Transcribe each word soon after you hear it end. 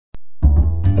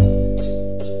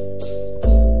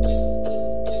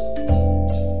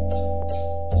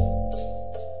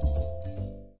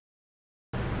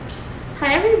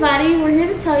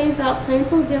tell you about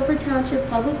Plainfield-Guilford Township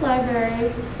Public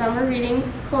Library's Summer Reading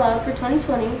Club for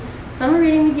 2020. Summer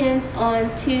reading begins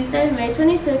on Tuesday, May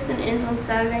 26th and ends on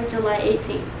Saturday, July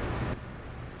 18th.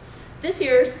 This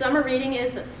year's summer reading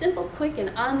is a simple, quick, and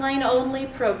online-only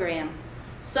program.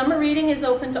 Summer reading is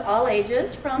open to all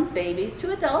ages, from babies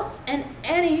to adults, and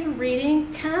any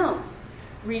reading counts.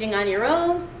 Reading on your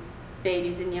own,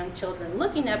 babies and young children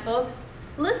looking at books,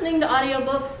 listening to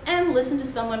audiobooks, and listen to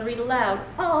someone read aloud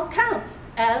all counts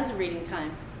as reading time.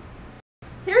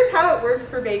 Here's how it works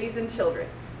for babies and children.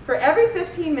 For every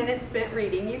 15 minutes spent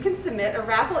reading, you can submit a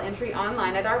raffle entry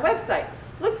online at our website.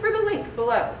 Look for the link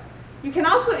below. You can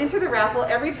also enter the raffle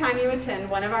every time you attend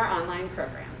one of our online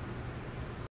programs.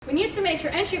 When you submit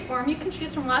your entry form, you can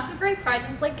choose from lots of great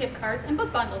prizes like gift cards and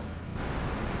book bundles.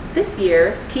 This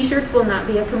year, t-shirts will not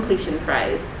be a completion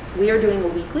prize. We are doing a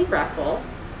weekly raffle.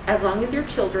 As long as your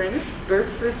children,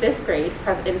 birth through 5th grade,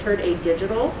 have entered a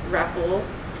digital raffle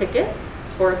ticket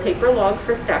or a paper log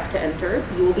for staff to enter,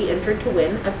 you will be entered to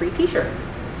win a free t-shirt.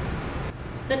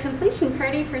 The completion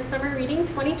party for Summer Reading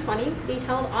 2020 will be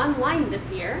held online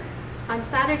this year. On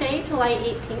Saturday, July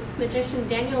 18th, magician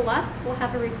Daniel Lusk will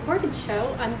have a recorded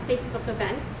show on Facebook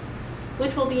events,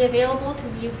 which will be available to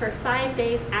view for 5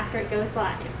 days after it goes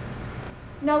live.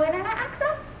 No internet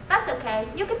access? That's okay.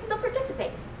 You can still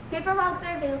participate. Paper logs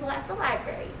are available at the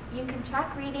library. You can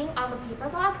track reading on the paper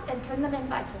logs and turn them in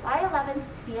by July 11th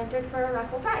to be entered for a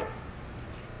raffle prize.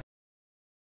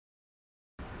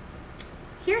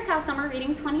 Here's how Summer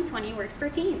Reading 2020 works for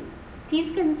teens.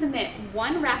 Teens can submit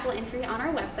one raffle entry on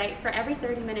our website for every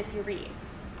 30 minutes you read.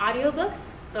 Audiobooks,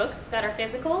 books that are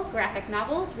physical, graphic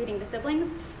novels, reading to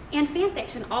siblings, and fan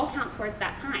fiction all count towards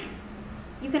that time.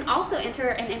 You can also enter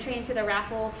an entry into the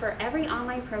raffle for every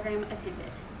online program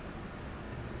attended.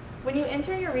 When you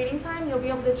enter your reading time, you'll be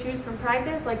able to choose from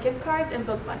prizes like gift cards and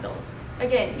book bundles.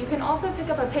 Again, you can also pick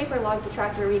up a paper log to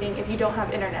track your reading if you don't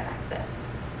have internet access.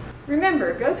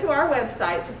 Remember, go to our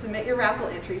website to submit your raffle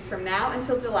entries from now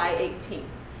until July 18th.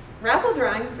 Raffle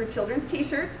drawings for children's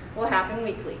t-shirts will happen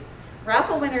weekly.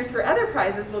 Raffle winners for other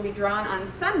prizes will be drawn on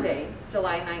Sunday,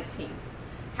 July 19th.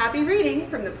 Happy reading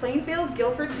from the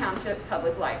Plainfield-Guilford Township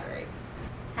Public Library.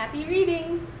 Happy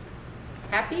reading!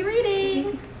 Happy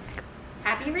reading!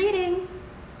 Happy reading!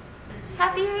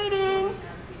 Happy reading!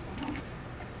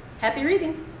 Happy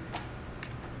reading!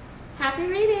 Happy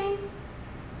reading!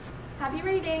 Happy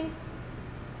reading!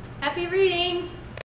 Happy reading!